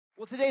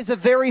Well, today's a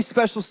very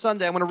special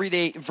Sunday. I'm going to read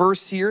a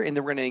verse here, and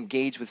then we're going to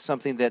engage with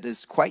something that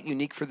is quite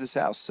unique for this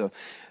house. So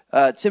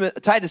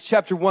Titus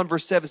chapter 1,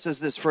 verse 7 says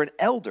this, "For an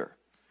elder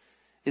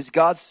is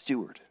God's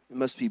steward and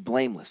must be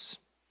blameless.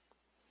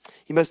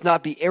 He must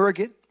not be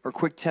arrogant or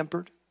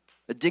quick-tempered,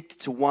 addicted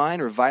to wine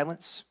or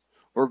violence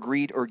or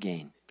greed or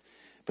gain.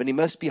 But he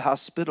must be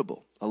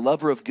hospitable, a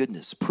lover of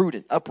goodness,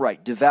 prudent,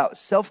 upright, devout,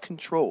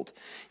 self-controlled.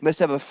 He must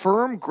have a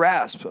firm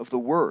grasp of the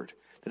word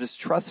that is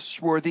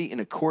trustworthy in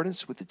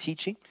accordance with the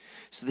teaching,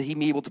 so that he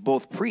may be able to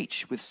both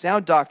preach with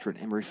sound doctrine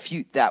and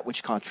refute that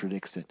which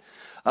contradicts it."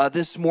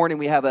 This morning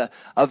we have a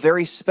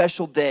very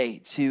special day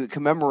to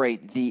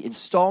commemorate the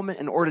installment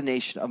and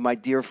ordination of my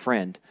dear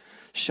friend,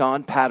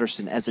 Sean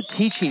Patterson, as a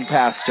teaching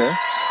pastor.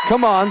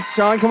 Come on,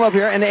 Sean, come up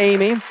here, and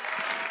Amy.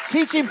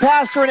 Teaching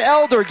pastor and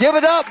elder. Give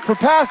it up for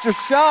Pastor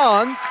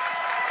Sean.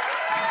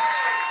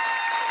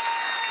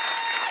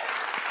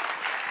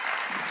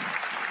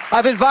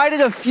 I've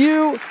invited a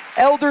few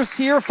elders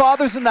here,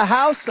 fathers in the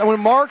house. I want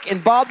Mark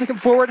and Bob to come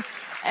forward.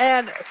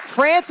 And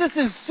Francis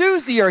and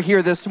Susie are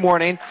here this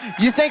morning.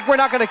 You think we're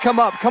not going to come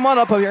up? Come on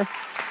up here.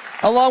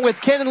 Along with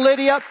Ken and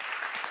Lydia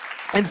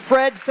and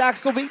Fred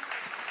Saxelby.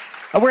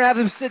 We're going to have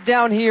them sit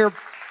down here.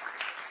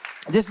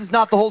 This is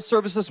not the whole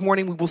service this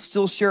morning. We will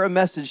still share a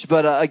message.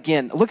 But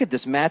again, look at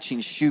this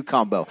matching shoe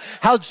combo.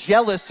 How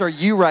jealous are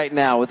you right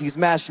now with these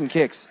matching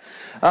kicks?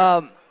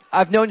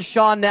 I've known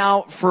Sean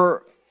now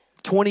for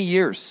 20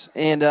 years,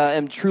 and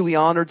am truly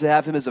honored to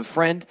have him as a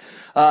friend.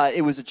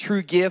 It was a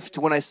true gift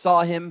when I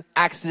saw him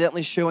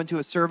accidentally show into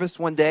a service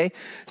one day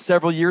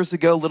several years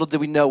ago. Little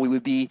did we know we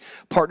would be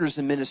partners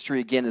in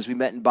ministry again as we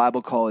met in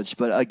Bible college.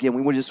 But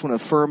again, we just want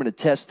to affirm and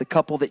attest the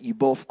couple that you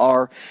both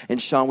are.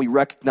 And Sean, we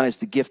recognize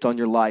the gift on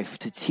your life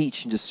to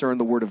teach and discern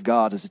the word of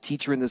God as a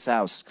teacher in this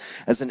house,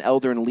 as an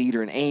elder and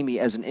leader, and Amy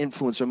as an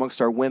influencer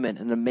amongst our women,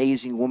 an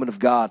amazing woman of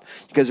God.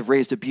 You guys have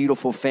raised a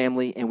beautiful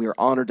family, and we are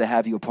honored to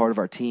have you a part of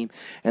our team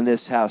and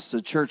this house. So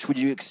church, would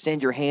you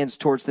extend your hands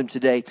towards them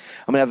today?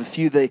 I'm going to have a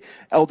few of the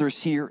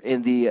elders here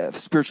and the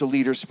spiritual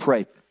leaders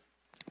pray.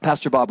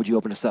 Pastor Bob, would you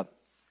open us up?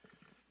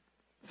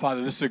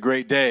 Father, this is a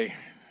great day.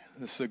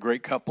 This is a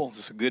great couple. This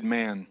is a good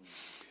man.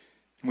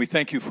 And we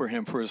thank you for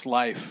him, for his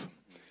life.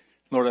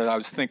 Lord, I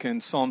was thinking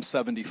Psalm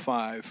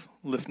 75,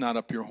 lift not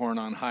up your horn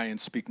on high and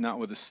speak not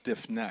with a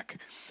stiff neck.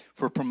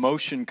 For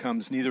promotion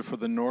comes neither for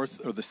the north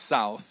or the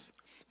south,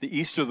 the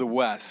east or the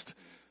west,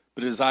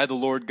 but it is I, the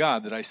Lord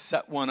God, that I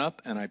set one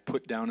up and I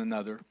put down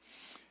another.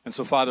 And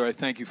so, Father, I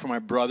thank you for my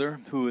brother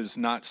who has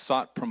not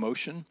sought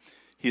promotion.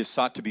 He has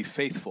sought to be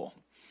faithful.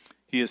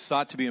 He has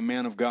sought to be a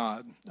man of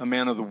God, a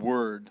man of the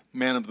word,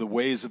 man of the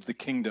ways of the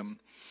kingdom.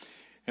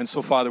 And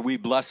so, Father, we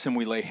bless him.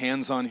 We lay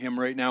hands on him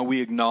right now.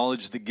 We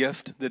acknowledge the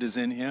gift that is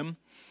in him.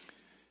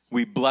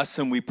 We bless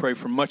him. We pray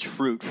for much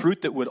fruit,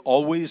 fruit that would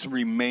always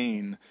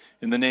remain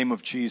in the name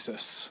of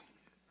Jesus.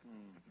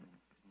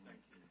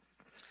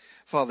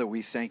 Father,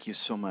 we thank you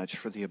so much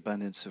for the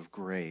abundance of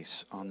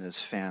grace on this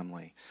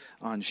family,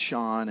 on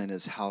Sean and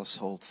his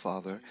household,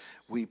 Father.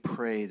 We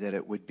pray that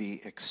it would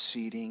be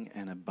exceeding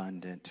and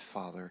abundant,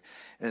 Father,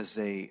 as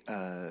they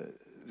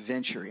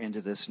venture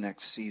into this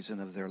next season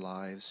of their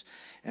lives.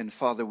 And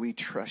Father, we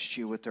trust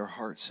you with their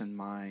hearts and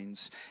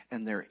minds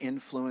and their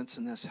influence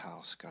in this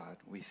house, God.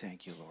 We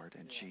thank you, Lord,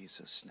 in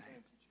Jesus'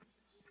 name.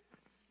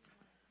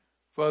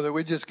 Father,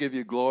 we just give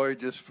you glory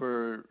just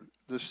for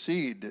the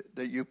seed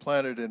that you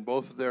planted in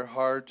both of their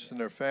hearts and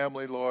their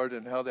family, Lord,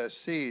 and how that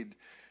seed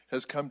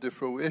has come to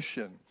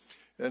fruition.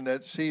 And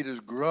that seed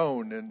has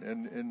grown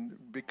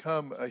and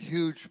become a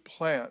huge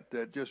plant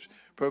that just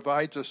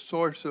provides a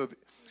source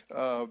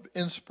of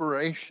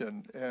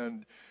inspiration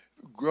and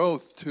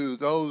growth to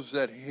those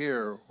that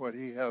hear what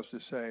he has to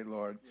say,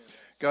 Lord. Yes.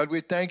 God, we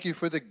thank you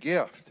for the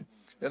gift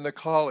and the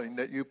calling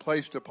that you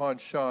placed upon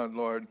Sean,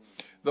 Lord.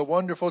 The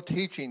wonderful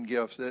teaching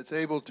gifts that's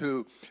able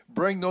to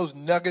bring those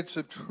nuggets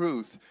of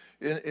truth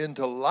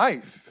into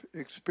life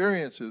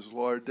experiences,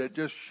 Lord, that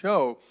just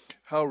show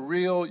how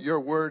real your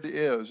word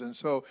is. And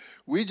so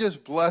we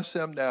just bless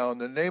them now in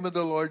the name of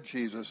the Lord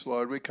Jesus,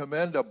 Lord. We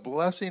commend a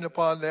blessing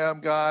upon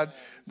them, God,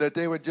 that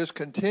they would just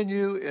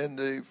continue in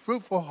the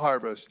fruitful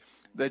harvest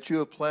that you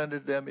have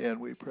planted them in,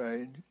 we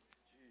pray.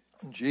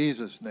 In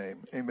Jesus'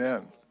 name,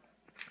 amen.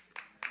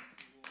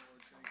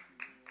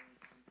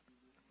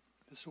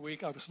 This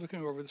week I was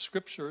looking over the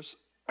scriptures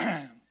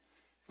for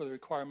the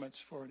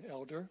requirements for an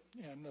elder,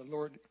 and the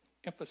Lord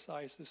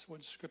emphasized this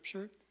one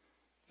scripture.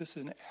 This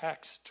is in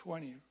Acts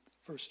 20,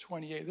 verse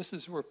 28. This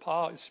is where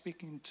Paul is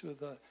speaking to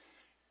the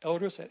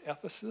elders at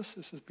Ephesus.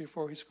 This is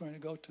before he's going to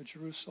go to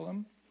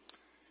Jerusalem.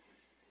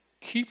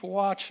 Keep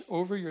watch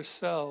over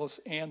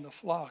yourselves and the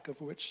flock of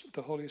which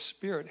the Holy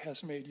Spirit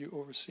has made you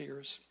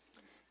overseers.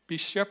 Be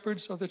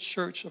shepherds of the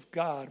church of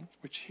God,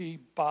 which he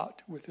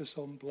bought with his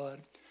own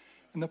blood.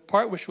 And the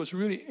part which was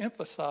really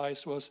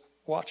emphasized was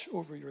watch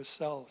over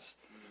yourselves.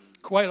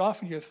 Quite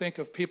often you think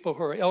of people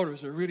who are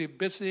elders are really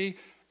busy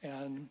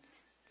and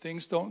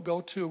things don't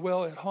go too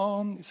well at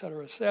home, et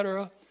cetera, et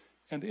cetera.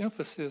 And the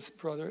emphasis,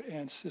 brother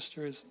and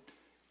sister, is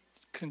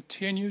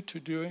Continue to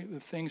do the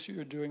things that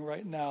you're doing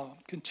right now.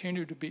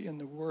 Continue to be in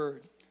the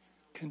Word.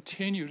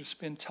 Continue to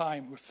spend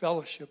time with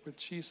fellowship with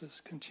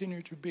Jesus.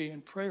 Continue to be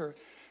in prayer,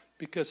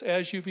 because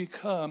as you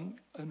become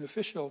an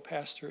official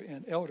pastor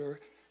and elder,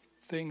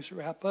 things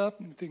wrap up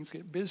and things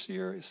get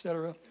busier,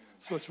 etc.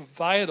 So it's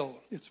vital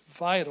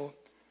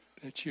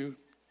that you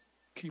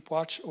keep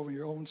watch over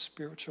your own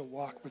spiritual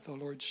walk with the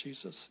Lord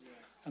Jesus.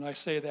 And I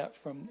say that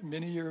from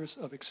many years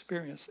of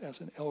experience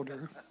as an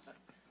elder.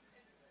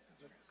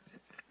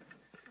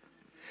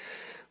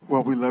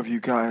 Well, we love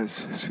you guys.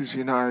 Susie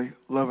and I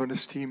love and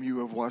esteem you,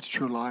 have watched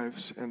your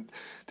lives. And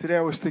today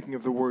I was thinking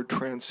of the word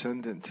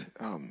transcendent,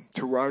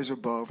 to rise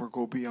above or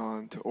go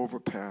beyond, to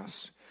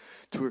overpass,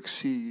 to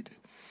exceed,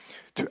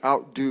 to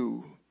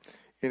outdo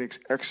in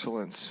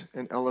excellence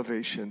and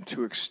elevation,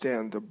 to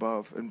extend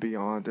above and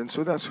beyond. And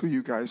so that's who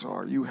you guys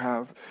are. You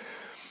have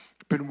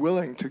been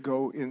willing to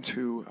go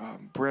into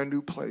brand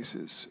new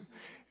places,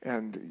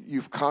 and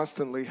you've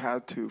constantly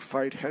had to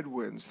fight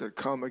headwinds that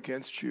come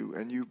against you,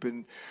 and you've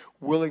been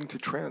willing to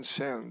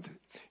transcend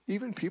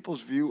even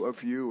people's view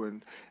of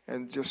you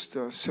and just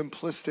a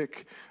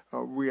simplistic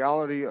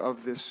reality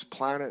of this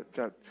planet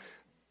that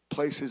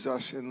places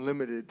us in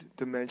limited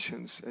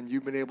dimensions, and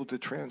you've been able to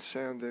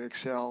transcend and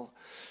excel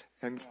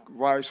and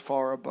rise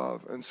far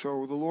above. And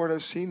so the Lord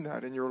has seen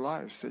that in your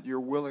lives, that you're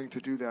willing to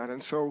do that.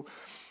 And so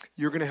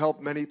you're going to help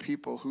many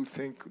people who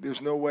think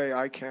there's no way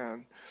I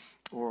can,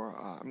 or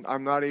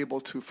I'm not able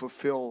to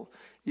fulfill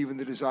even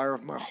the desire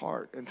of my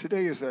heart. And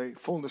today is a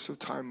fullness of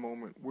time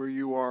moment where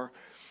you are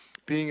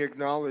being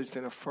acknowledged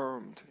and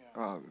affirmed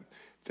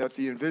that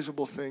the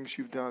invisible things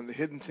you've done, the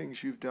hidden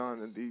things you've done,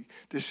 and the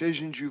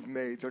decisions you've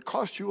made that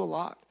cost you a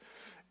lot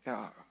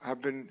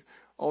have been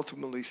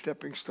ultimately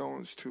stepping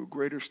stones to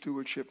greater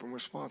stewardship and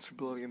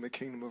responsibility in the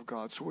kingdom of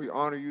God. So we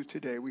honor you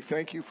today. We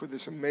thank you for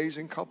this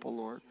amazing couple,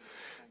 Lord.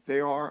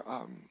 They are,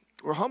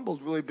 we're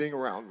humbled really being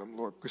around them,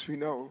 Lord, because we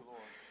know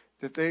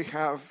that they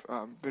have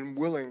been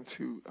willing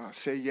to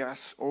say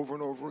yes over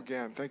and over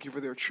again. Thank you for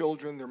their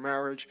children, their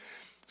marriage,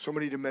 so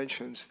many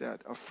dimensions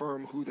that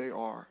affirm who they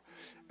are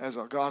as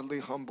a godly,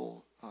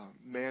 humble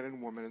man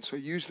and woman. And so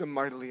use them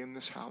mightily in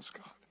this house,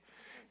 God,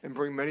 and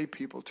bring many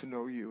people to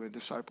know you and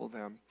disciple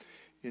them.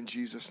 In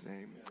Jesus'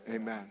 name,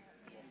 amen.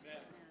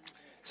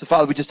 So,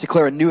 Father, we just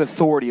declare a new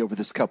authority over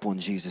this couple in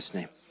Jesus'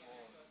 name.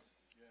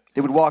 They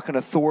would walk in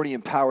authority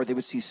and power. They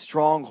would see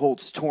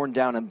strongholds torn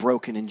down and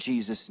broken in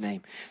Jesus'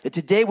 name. That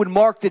today would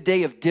mark the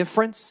day of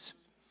difference.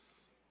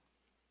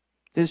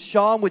 That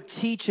Sean would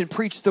teach and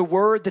preach the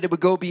word, that it would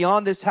go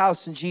beyond this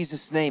house in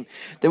Jesus' name.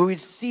 That we would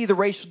see the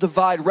racial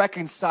divide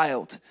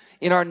reconciled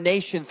in our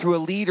nation through a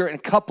leader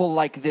and couple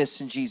like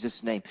this in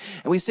Jesus' name.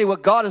 And we say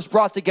what God has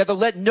brought together,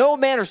 let no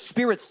man or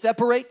spirit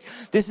separate.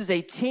 This is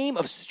a team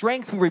of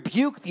strength. We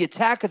rebuke the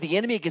attack of the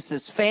enemy against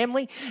this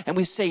family, and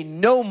we say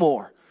no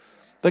more.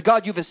 But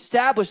God, you've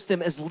established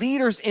them as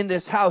leaders in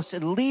this house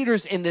and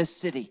leaders in this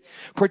city.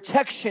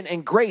 Protection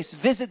and grace.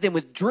 Visit them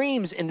with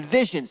dreams and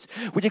visions.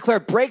 We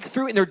declare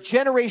breakthrough in their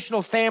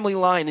generational family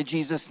line in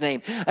Jesus'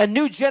 name. A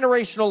new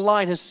generational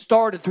line has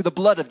started through the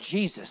blood of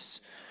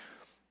Jesus.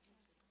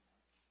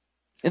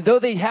 And though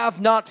they have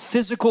not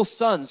physical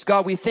sons,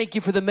 God, we thank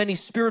you for the many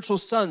spiritual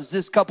sons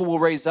this couple will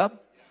raise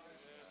up.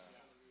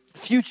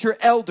 Future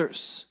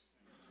elders.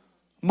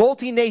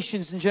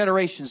 Multi-nations and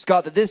generations,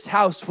 God, that this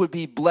house would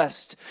be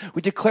blessed.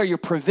 We declare your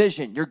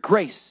provision, your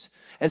grace,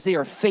 as they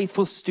are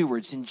faithful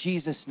stewards in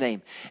Jesus'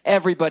 name.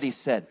 Everybody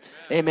said,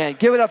 amen.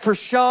 Give it up for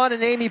Sean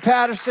and Amy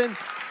Patterson.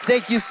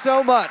 Thank you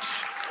so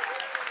much.